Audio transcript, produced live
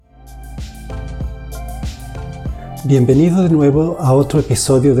Bienvenido de nuevo a otro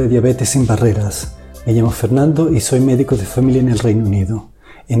episodio de Diabetes sin Barreras. Me llamo Fernando y soy médico de familia en el Reino Unido.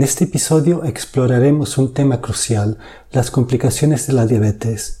 En este episodio exploraremos un tema crucial, las complicaciones de la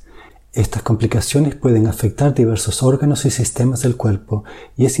diabetes. Estas complicaciones pueden afectar diversos órganos y sistemas del cuerpo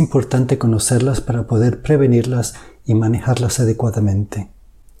y es importante conocerlas para poder prevenirlas y manejarlas adecuadamente.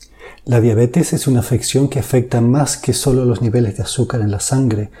 La diabetes es una afección que afecta más que solo los niveles de azúcar en la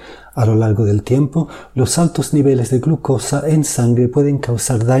sangre. A lo largo del tiempo, los altos niveles de glucosa en sangre pueden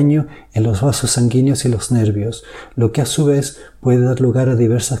causar daño en los vasos sanguíneos y los nervios, lo que a su vez puede dar lugar a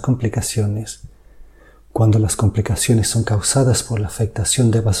diversas complicaciones. Cuando las complicaciones son causadas por la afectación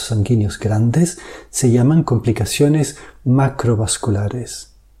de vasos sanguíneos grandes, se llaman complicaciones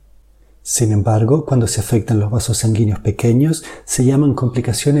macrovasculares. Sin embargo, cuando se afectan los vasos sanguíneos pequeños, se llaman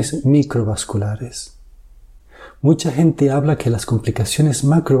complicaciones microvasculares. Mucha gente habla que las complicaciones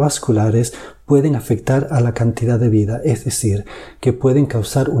macrovasculares pueden afectar a la cantidad de vida, es decir, que pueden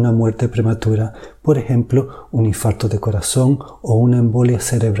causar una muerte prematura, por ejemplo, un infarto de corazón o una embolia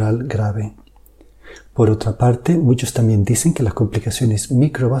cerebral grave. Por otra parte, muchos también dicen que las complicaciones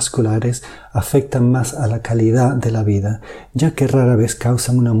microvasculares afectan más a la calidad de la vida, ya que rara vez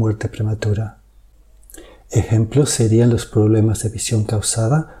causan una muerte prematura. Ejemplos serían los problemas de visión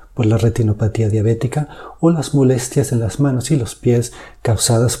causada por la retinopatía diabética o las molestias en las manos y los pies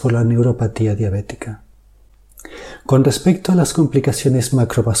causadas por la neuropatía diabética. Con respecto a las complicaciones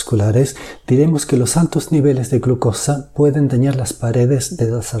macrovasculares, diremos que los altos niveles de glucosa pueden dañar las paredes de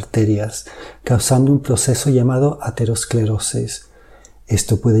las arterias, causando un proceso llamado aterosclerosis.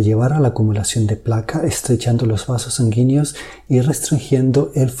 Esto puede llevar a la acumulación de placa, estrechando los vasos sanguíneos y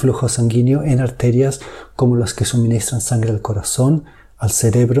restringiendo el flujo sanguíneo en arterias como las que suministran sangre al corazón, al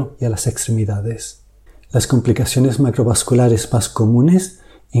cerebro y a las extremidades. Las complicaciones macrovasculares más comunes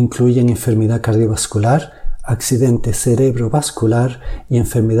incluyen enfermedad cardiovascular, accidente cerebrovascular y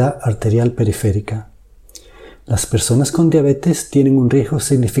enfermedad arterial periférica. Las personas con diabetes tienen un riesgo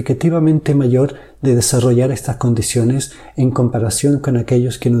significativamente mayor de desarrollar estas condiciones en comparación con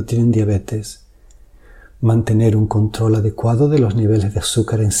aquellos que no tienen diabetes. Mantener un control adecuado de los niveles de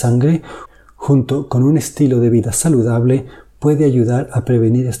azúcar en sangre, junto con un estilo de vida saludable, puede ayudar a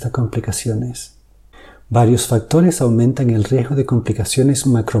prevenir estas complicaciones. Varios factores aumentan el riesgo de complicaciones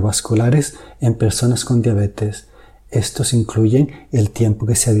macrovasculares en personas con diabetes. Estos incluyen el tiempo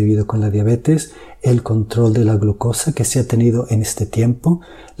que se ha vivido con la diabetes, el control de la glucosa que se ha tenido en este tiempo,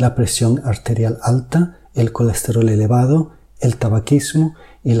 la presión arterial alta, el colesterol elevado, el tabaquismo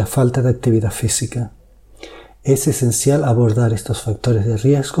y la falta de actividad física. Es esencial abordar estos factores de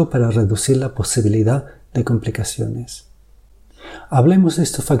riesgo para reducir la posibilidad de complicaciones. Hablemos de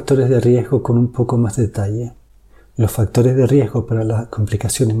estos factores de riesgo con un poco más de detalle. Los factores de riesgo para las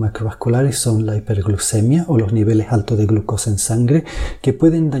complicaciones macrovasculares son la hiperglucemia o los niveles altos de glucosa en sangre que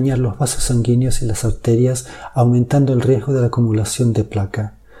pueden dañar los vasos sanguíneos y las arterias, aumentando el riesgo de la acumulación de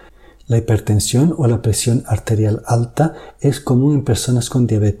placa. La hipertensión o la presión arterial alta es común en personas con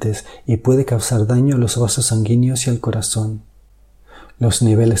diabetes y puede causar daño a los vasos sanguíneos y al corazón. Los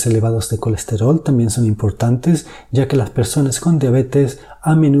niveles elevados de colesterol también son importantes, ya que las personas con diabetes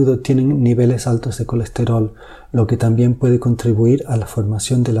a menudo tienen niveles altos de colesterol, lo que también puede contribuir a la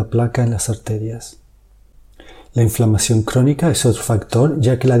formación de la placa en las arterias. La inflamación crónica es otro factor,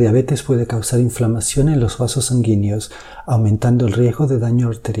 ya que la diabetes puede causar inflamación en los vasos sanguíneos, aumentando el riesgo de daño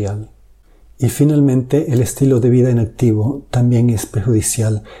arterial. Y finalmente, el estilo de vida inactivo también es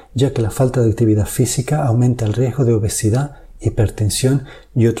perjudicial, ya que la falta de actividad física aumenta el riesgo de obesidad, hipertensión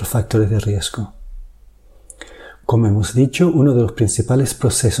y otros factores de riesgo. Como hemos dicho, uno de los principales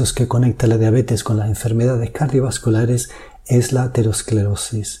procesos que conecta la diabetes con las enfermedades cardiovasculares es la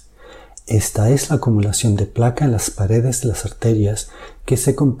aterosclerosis. Esta es la acumulación de placa en las paredes de las arterias que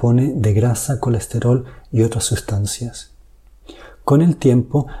se compone de grasa, colesterol y otras sustancias. Con el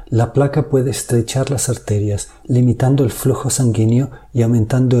tiempo, la placa puede estrechar las arterias, limitando el flujo sanguíneo y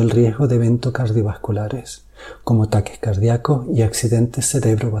aumentando el riesgo de eventos cardiovasculares, como ataques cardíacos y accidentes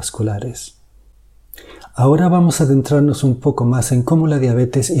cerebrovasculares. Ahora vamos a adentrarnos un poco más en cómo la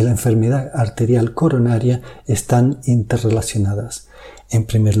diabetes y la enfermedad arterial coronaria están interrelacionadas. En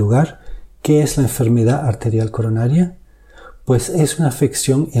primer lugar, ¿qué es la enfermedad arterial coronaria? Pues es una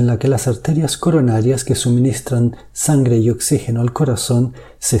afección en la que las arterias coronarias que suministran sangre y oxígeno al corazón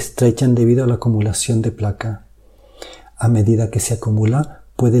se estrechan debido a la acumulación de placa. A medida que se acumula,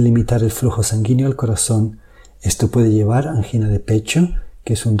 puede limitar el flujo sanguíneo al corazón. Esto puede llevar a angina de pecho,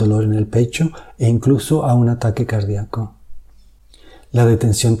 que es un dolor en el pecho, e incluso a un ataque cardíaco. La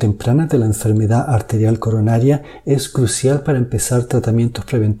detención temprana de la enfermedad arterial coronaria es crucial para empezar tratamientos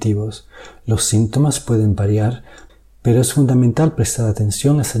preventivos. Los síntomas pueden variar, pero es fundamental prestar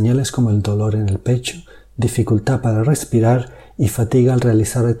atención a señales como el dolor en el pecho, dificultad para respirar y fatiga al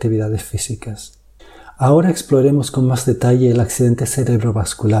realizar actividades físicas. Ahora exploremos con más detalle el accidente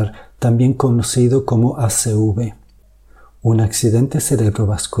cerebrovascular, también conocido como ACV. Un accidente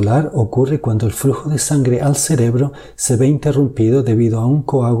cerebrovascular ocurre cuando el flujo de sangre al cerebro se ve interrumpido debido a un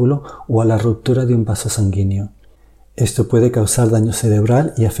coágulo o a la ruptura de un vaso sanguíneo. Esto puede causar daño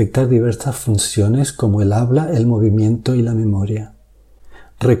cerebral y afectar diversas funciones como el habla, el movimiento y la memoria.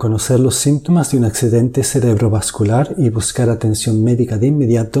 Reconocer los síntomas de un accidente cerebrovascular y buscar atención médica de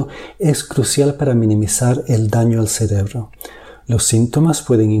inmediato es crucial para minimizar el daño al cerebro. Los síntomas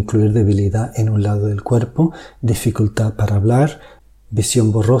pueden incluir debilidad en un lado del cuerpo, dificultad para hablar,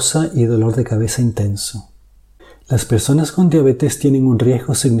 visión borrosa y dolor de cabeza intenso. Las personas con diabetes tienen un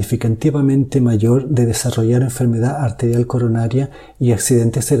riesgo significativamente mayor de desarrollar enfermedad arterial coronaria y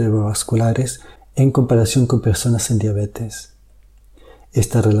accidentes cerebrovasculares en comparación con personas sin diabetes.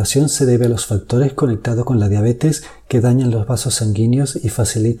 Esta relación se debe a los factores conectados con la diabetes que dañan los vasos sanguíneos y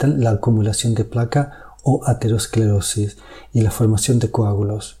facilitan la acumulación de placa o aterosclerosis y la formación de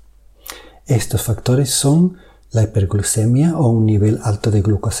coágulos. Estos factores son la hiperglucemia o un nivel alto de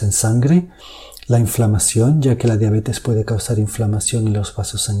glucosa en sangre, la inflamación, ya que la diabetes puede causar inflamación en los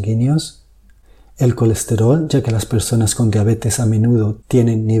vasos sanguíneos, el colesterol, ya que las personas con diabetes a menudo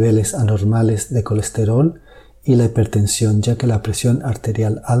tienen niveles anormales de colesterol, y la hipertensión, ya que la presión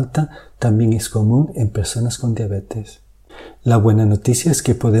arterial alta también es común en personas con diabetes. La buena noticia es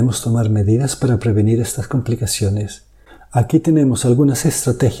que podemos tomar medidas para prevenir estas complicaciones. Aquí tenemos algunas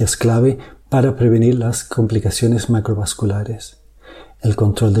estrategias clave para prevenir las complicaciones macrovasculares. El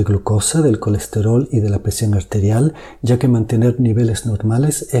control de glucosa, del colesterol y de la presión arterial, ya que mantener niveles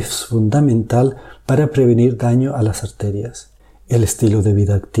normales es fundamental para prevenir daño a las arterias. El estilo de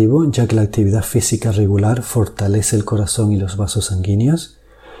vida activo, ya que la actividad física regular fortalece el corazón y los vasos sanguíneos.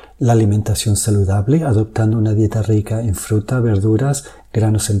 La alimentación saludable, adoptando una dieta rica en fruta, verduras,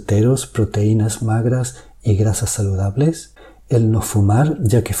 granos enteros, proteínas magras y grasas saludables. El no fumar,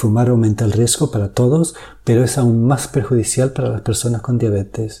 ya que fumar aumenta el riesgo para todos, pero es aún más perjudicial para las personas con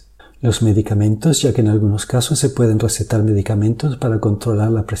diabetes. Los medicamentos, ya que en algunos casos se pueden recetar medicamentos para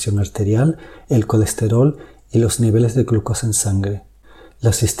controlar la presión arterial, el colesterol y los niveles de glucosa en sangre. La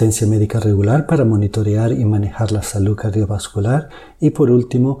asistencia médica regular para monitorear y manejar la salud cardiovascular. Y por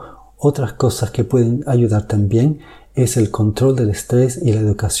último, otras cosas que pueden ayudar también es el control del estrés y la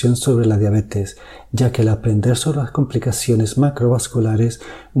educación sobre la diabetes, ya que el aprender sobre las complicaciones macrovasculares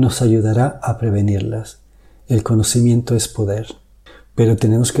nos ayudará a prevenirlas. El conocimiento es poder. Pero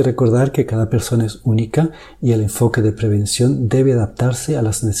tenemos que recordar que cada persona es única y el enfoque de prevención debe adaptarse a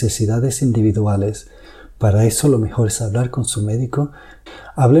las necesidades individuales. Para eso lo mejor es hablar con su médico.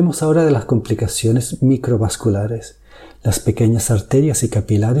 Hablemos ahora de las complicaciones microvasculares. Las pequeñas arterias y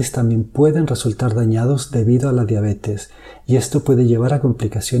capilares también pueden resultar dañados debido a la diabetes y esto puede llevar a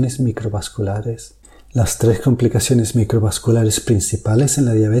complicaciones microvasculares. Las 3 complicaciones microvasculares principales en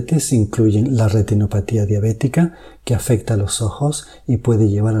la diabetes incluyen la retinopatía diabética, que afecta a los ojos y puede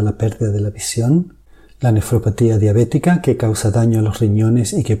llevar a la pérdida de la visión, la nefropatía diabética, que causa daño a los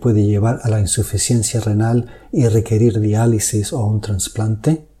riñones y que puede llevar a la insuficiencia renal y requerir diálisis o un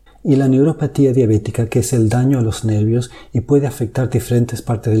trasplante, y la neuropatía diabética, que es el daño a los nervios y puede afectar diferentes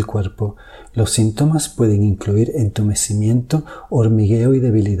partes del cuerpo. Los síntomas pueden incluir entumecimiento, hormigueo y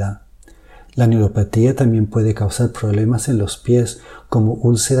debilidad. La neuropatía también puede causar problemas en los pies, como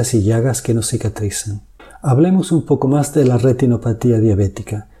úlceras y llagas que no cicatrizan. Hablemos un poco más de la retinopatía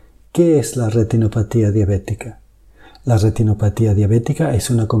diabética. ¿Qué es la retinopatía diabética? La retinopatía diabética es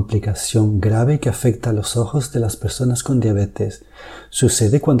una complicación grave que afecta a los ojos de las personas con diabetes.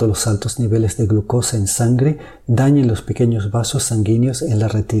 Sucede cuando los altos niveles de glucosa en sangre dañan los pequeños vasos sanguíneos en la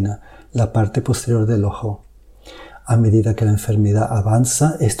retina, la parte posterior del ojo. A medida que la enfermedad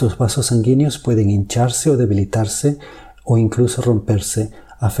avanza, estos vasos sanguíneos pueden hincharse o debilitarse o incluso romperse,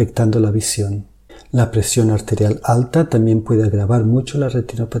 afectando la visión. La presión arterial alta también puede agravar mucho la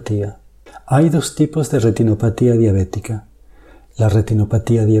retinopatía. Hay 2 tipos de retinopatía diabética. La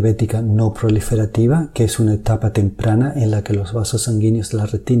retinopatía diabética no proliferativa, que es una etapa temprana en la que los vasos sanguíneos de la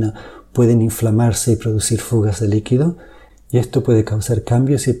retina pueden inflamarse y producir fugas de líquido, y esto puede causar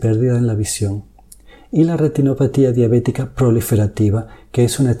cambios y pérdida en la visión. Y la retinopatía diabética proliferativa, que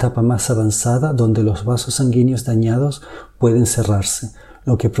es una etapa más avanzada donde los vasos sanguíneos dañados pueden cerrarse,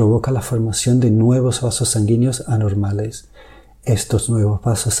 lo que provoca la formación de nuevos vasos sanguíneos anormales. Estos nuevos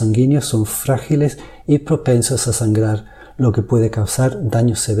vasos sanguíneos son frágiles y propensos a sangrar, lo que puede causar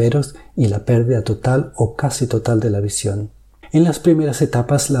daños severos y la pérdida total o casi total de la visión. En las primeras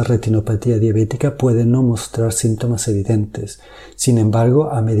etapas, la retinopatía diabética puede no mostrar síntomas evidentes. Sin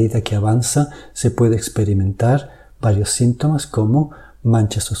embargo, a medida que avanza, se puede experimentar varios síntomas como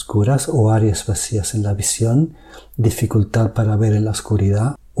manchas oscuras o áreas vacías en la visión, dificultad para ver en la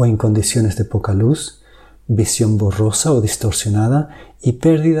oscuridad o en condiciones de poca luz, visión borrosa o distorsionada y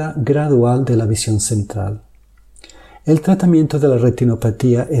pérdida gradual de la visión central. El tratamiento de la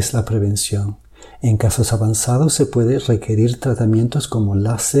retinopatía es la prevención. En casos avanzados se puede requerir tratamientos como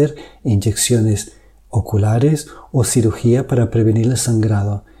láser, inyecciones oculares o cirugía para prevenir el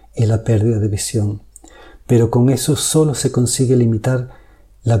sangrado y la pérdida de visión. Pero con eso solo se consigue limitar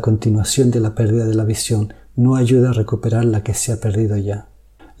la continuación de la pérdida de la visión, no ayuda a recuperar la que se ha perdido ya.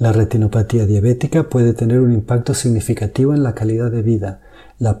 La retinopatía diabética puede tener un impacto significativo en la calidad de vida.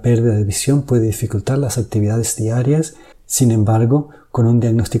 La pérdida de visión puede dificultar las actividades diarias. Sin embargo, con un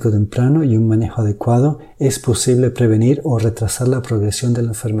diagnóstico temprano y un manejo adecuado, es posible prevenir o retrasar la progresión de la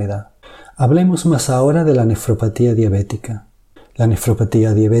enfermedad. Hablemos más ahora de la nefropatía diabética. La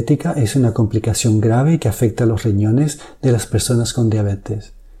nefropatía diabética es una complicación grave que afecta a los riñones de las personas con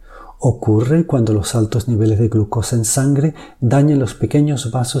diabetes. Ocurre cuando los altos niveles de glucosa en sangre dañan los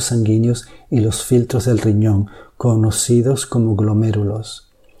pequeños vasos sanguíneos y los filtros del riñón, conocidos como glomérulos.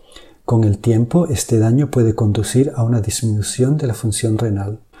 Con el tiempo, este daño puede conducir a una disminución de la función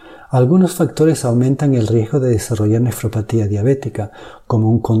renal. Algunos factores aumentan el riesgo de desarrollar nefropatía diabética, como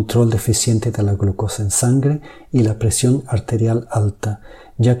un control deficiente de la glucosa en sangre y la presión arterial alta,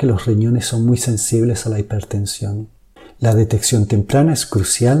 ya que los riñones son muy sensibles a la hipertensión. La detección temprana es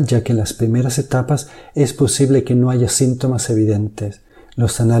crucial, ya que en las primeras etapas es posible que no haya síntomas evidentes.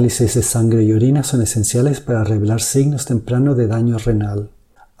 Los análisis de sangre y orina son esenciales para revelar signos tempranos de daño renal.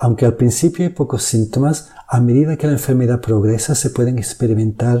 Aunque al principio hay pocos síntomas, a medida que la enfermedad progresa se pueden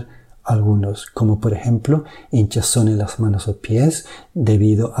experimentar algunos, como por ejemplo hinchazón en las manos o pies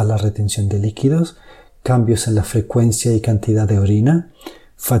debido a la retención de líquidos, cambios en la frecuencia y cantidad de orina,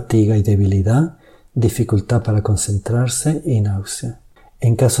 fatiga y debilidad, dificultad para concentrarse y náusea.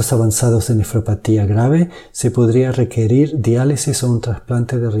 En casos avanzados de nefropatía grave se podría requerir diálisis o un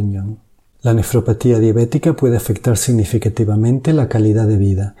trasplante de riñón. La nefropatía diabética puede afectar significativamente la calidad de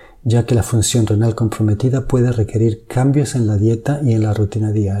vida, ya que la función renal comprometida puede requerir cambios en la dieta y en la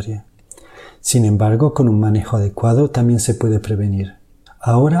rutina diaria. Sin embargo, con un manejo adecuado también se puede prevenir.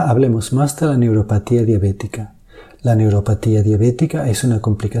 Ahora hablemos más de la neuropatía diabética. La neuropatía diabética es una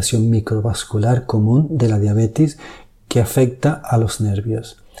complicación microvascular común de la diabetes que afecta a los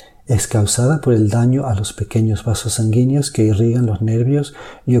nervios. Es causada por el daño a los pequeños vasos sanguíneos que irrigan los nervios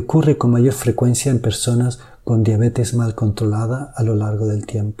y ocurre con mayor frecuencia en personas con diabetes mal controlada a lo largo del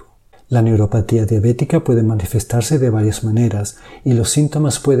tiempo. La neuropatía diabética puede manifestarse de varias maneras y los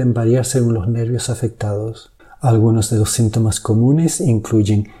síntomas pueden variar según los nervios afectados. Algunos de los síntomas comunes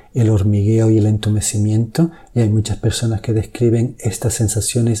incluyen el hormigueo y el entumecimiento, y hay muchas personas que describen estas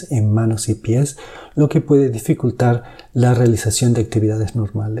sensaciones en manos y pies, lo que puede dificultar la realización de actividades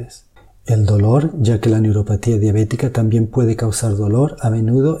normales. El dolor, ya que la neuropatía diabética también puede causar dolor, a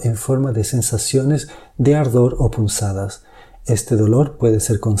menudo en forma de sensaciones de ardor o punzadas. Este dolor puede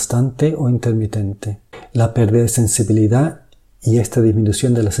ser constante o intermitente. La pérdida de sensibilidad y esta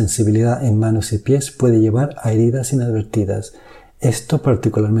disminución de la sensibilidad en manos y pies puede llevar a heridas inadvertidas. Esto,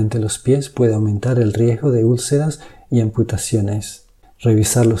 particularmente en los pies, puede aumentar el riesgo de úlceras y amputaciones.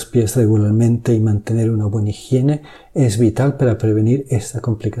 Revisar los pies regularmente y mantener una buena higiene es vital para prevenir estas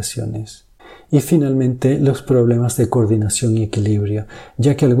complicaciones. Y finalmente, los problemas de coordinación y equilibrio,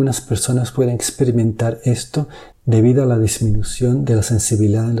 ya que algunas personas pueden experimentar esto debido a la disminución de la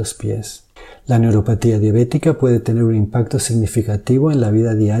sensibilidad en los pies. La neuropatía diabética puede tener un impacto significativo en la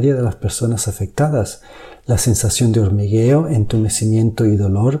vida diaria de las personas afectadas. La sensación de hormigueo, entumecimiento y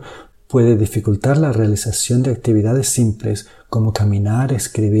dolor puede dificultar la realización de actividades simples como caminar,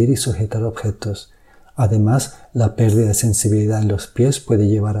 escribir y sujetar objetos. Además, la pérdida de sensibilidad en los pies puede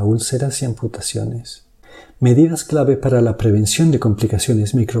llevar a úlceras y amputaciones. Medidas clave para la prevención de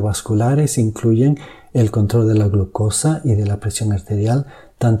complicaciones microvasculares incluyen el control de la glucosa y de la presión arterial,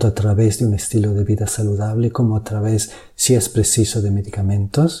 tanto a través de un estilo de vida saludable como a través, si es preciso, de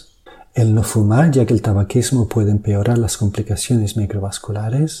medicamentos. El no fumar, ya que el tabaquismo puede empeorar las complicaciones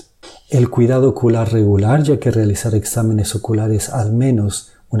microvasculares. El cuidado ocular regular, ya que realizar exámenes oculares al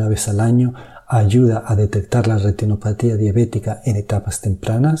menos una vez al año ayuda a detectar la retinopatía diabética en etapas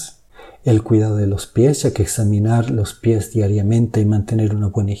tempranas. El cuidado de los pies, ya que examinar los pies diariamente y mantener una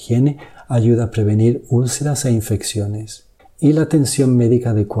buena higiene ayuda a prevenir úlceras e infecciones. Y la atención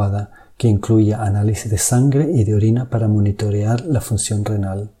médica adecuada, que incluya análisis de sangre y de orina para monitorear la función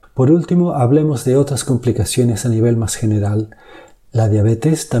renal. Por último, hablemos de otras complicaciones a nivel más general. La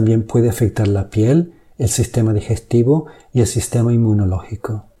diabetes también puede afectar la piel, el sistema digestivo y el sistema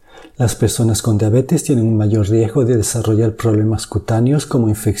inmunológico. Las personas con diabetes tienen un mayor riesgo de desarrollar problemas cutáneos como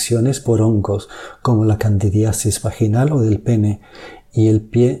infecciones por hongos, como la candidiasis vaginal o del pene y el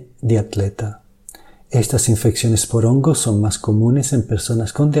pie de atleta. Estas infecciones por hongos son más comunes en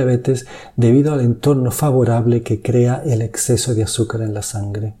personas con diabetes debido al entorno favorable que crea el exceso de azúcar en la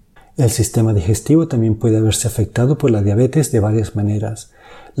sangre. El sistema digestivo también puede verse afectado por la diabetes de varias maneras.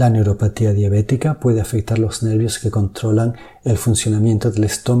 La neuropatía diabética puede afectar los nervios que controlan el funcionamiento del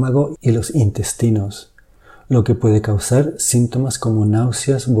estómago y los intestinos, lo que puede causar síntomas como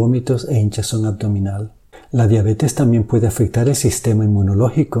náuseas, vómitos e hinchazón abdominal. La diabetes también puede afectar el sistema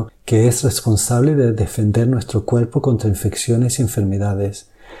inmunológico, que es responsable de defender nuestro cuerpo contra infecciones y enfermedades.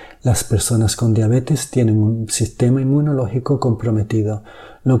 Las personas con diabetes tienen un sistema inmunológico comprometido,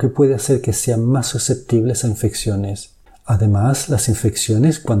 lo que puede hacer que sean más susceptibles a infecciones. Además, las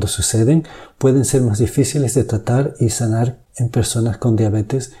infecciones, cuando suceden, pueden ser más difíciles de tratar y sanar en personas con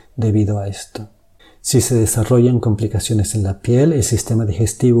diabetes debido a esto. Si se desarrollan complicaciones en la piel, el sistema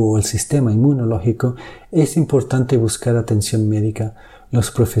digestivo o el sistema inmunológico, es importante buscar atención médica. Los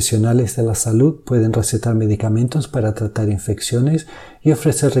profesionales de la salud pueden recetar medicamentos para tratar infecciones y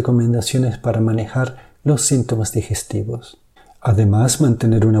ofrecer recomendaciones para manejar los síntomas digestivos. Además,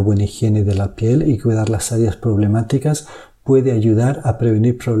 mantener una buena higiene de la piel y cuidar las áreas problemáticas puede ayudar a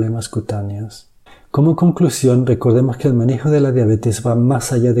prevenir problemas cutáneos. Como conclusión, recordemos que el manejo de la diabetes va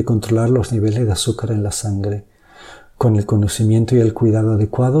más allá de controlar los niveles de azúcar en la sangre. Con el conocimiento y el cuidado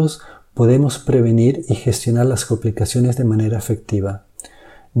adecuados, podemos prevenir y gestionar las complicaciones de manera efectiva.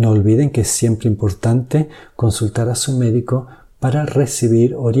 No olviden que es siempre importante consultar a su médico para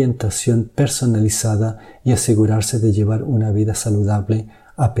recibir orientación personalizada y asegurarse de llevar una vida saludable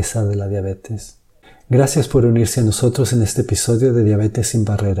a pesar de la diabetes. Gracias por unirse a nosotros en este episodio de Diabetes sin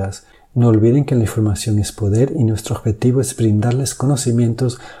Barreras. No olviden que la información es poder y nuestro objetivo es brindarles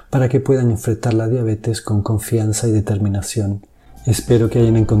conocimientos para que puedan enfrentar la diabetes con confianza y determinación. Espero que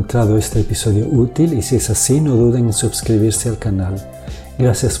hayan encontrado este episodio útil y si es así, no duden en suscribirse al canal.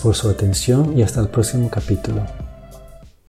 Gracias por su atención y hasta el próximo capítulo.